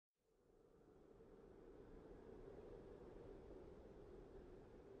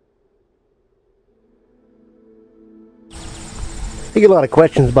I get a lot of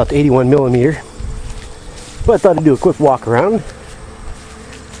questions about the 81mm, so I thought I'd do a quick walk around.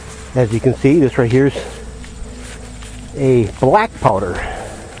 As you can see, this right here is a black powder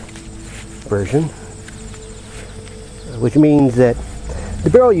version, which means that the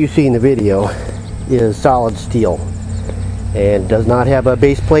barrel you see in the video is solid steel and does not have a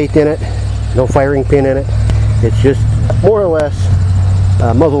base plate in it, no firing pin in it. It's just more or less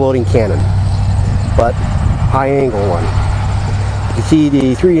a muzzle loading cannon, but high angle one. You see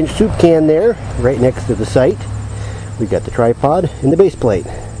the 3-inch soup can there, right next to the sight. We've got the tripod and the base plate.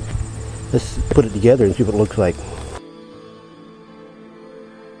 Let's put it together and see what it looks like.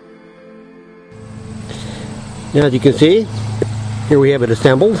 Now, as you can see, here we have it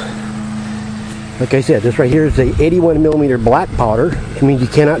assembled. Like I said, this right here is a 81mm black powder, which means you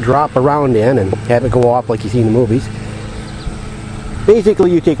cannot drop a round in and have it go off like you see in the movies.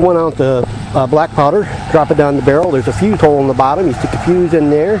 Basically, you take 1 ounce of black powder, drop it down the barrel. There's a fuse hole in the bottom. You stick a fuse in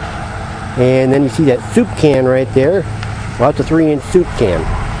there, and then you see that soup can right there. Well, that's a 3-inch soup can.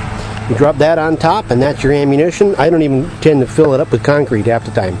 You drop that on top, and that's your ammunition. I don't even tend to fill it up with concrete half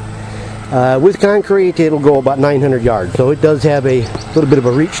the time. With concrete, it'll go about 900 yards, so it does have a little bit of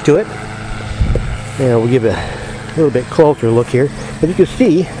a reach to it. And we'll give it a little bit closer look here. As you can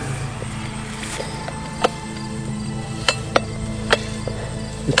see,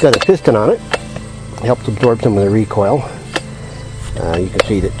 it's got a piston on it. It helps absorb some of the recoil. You can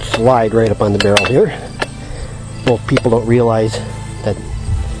see that slide right up on the barrel here. Most people don't realize that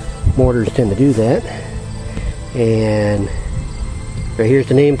mortars tend to do that. And right here's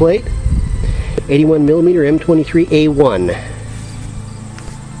the nameplate, 81mm M23A1.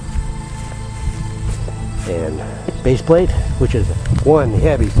 And base plate, which is one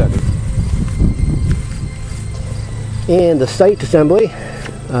heavy sucker. And the sight assembly,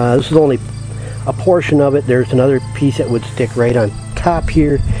 this is only a portion of it. There's another piece that would stick right on top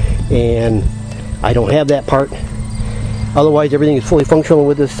here, and I don't have that part. Otherwise, everything is fully functional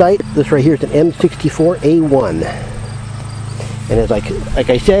with this sight. This right here is an M64A1. And as like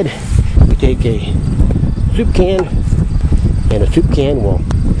I said, we take a soup can, and a soup can will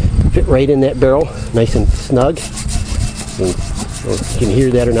fit right in that barrel, nice and snug. You can hear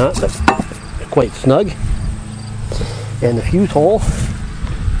that or not, but quite snug. And the fuse hole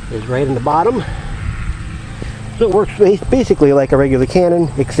is right in the bottom. So it works basically like a regular cannon,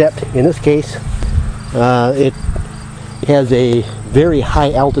 except in this case, it has a very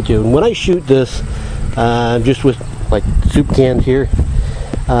high altitude. And when I shoot this, just with like soup cans here,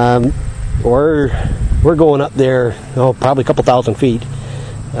 we're going up there, probably a couple thousand feet.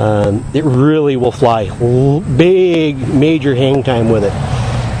 It really will fly. Big, major hang time with it.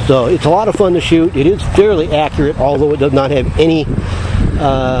 So it's a lot of fun to shoot. It is fairly accurate, although it does not have any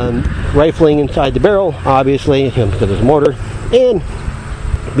rifling inside the barrel, obviously, because it's a mortar, and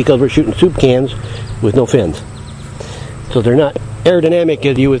because we're shooting soup cans with no fins. So they're not aerodynamic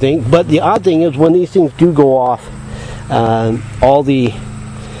as you would think. But the odd thing is, when these things do go off, all the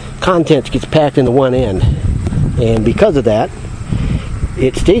contents gets packed into one end. And because of that,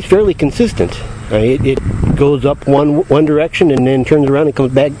 it stays fairly consistent. Right? It goes up one direction and then turns around and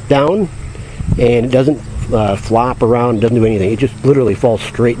comes back down, and it doesn't flop around, doesn't do anything. It just literally falls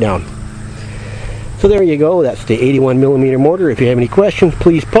straight down. So there you go. That's the 81mm mortar. If you have any questions,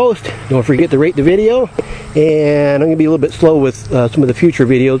 please post. Don't forget to rate the video. And I'm going to be a little bit slow with some of the future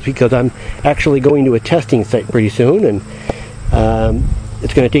videos because I'm actually going to a testing site pretty soon, and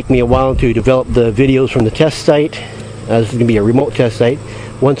it's going to take me a while to develop the videos from the test site. This is going to be a remote test site.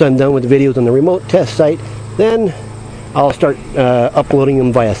 Once I'm done with the videos on the remote test site, then I'll start uploading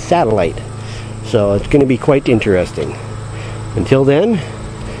them via satellite. So it's going to be quite interesting. Until then,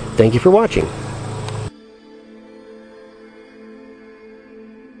 thank you for watching.